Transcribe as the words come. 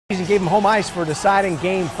He gave him home ice for deciding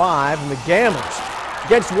Game 5, and the Gamblers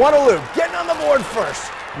against Waterloo, getting on the board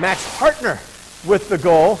first. Max Hartner with the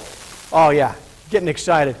goal. Oh yeah, getting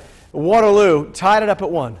excited. Waterloo tied it up at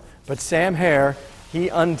 1, but Sam Hare, he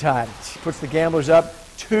untied it. He puts the Gamblers up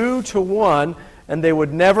 2-1, and they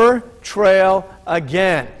would never trail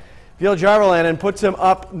again. Veal Jarvalainen puts them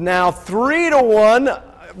up now 3-1,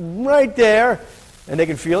 right there, and they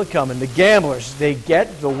can feel it coming. The Gamblers, they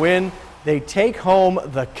get the win. They take home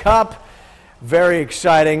the cup. Very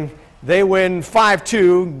exciting. They win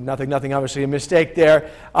 5-2. Nothing, obviously a mistake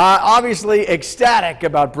there. Obviously ecstatic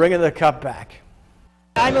about bringing the cup back.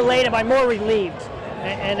 I'm elated, I'm more relieved.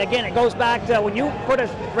 And again, it goes back to when you put a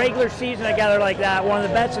regular season together like that, one of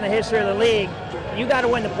the best in the history of the league, you got to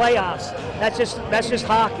win the playoffs. That's just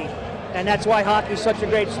hockey. And that's why hockey is such a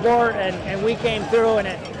great sport, and we came through, and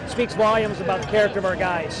it speaks volumes about the character of our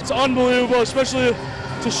guys. It's unbelievable, especially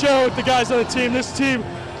to show with the guys on the team. This team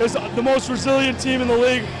is the most resilient team in the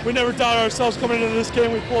league. We never doubted ourselves coming into this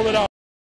game. We pulled it out.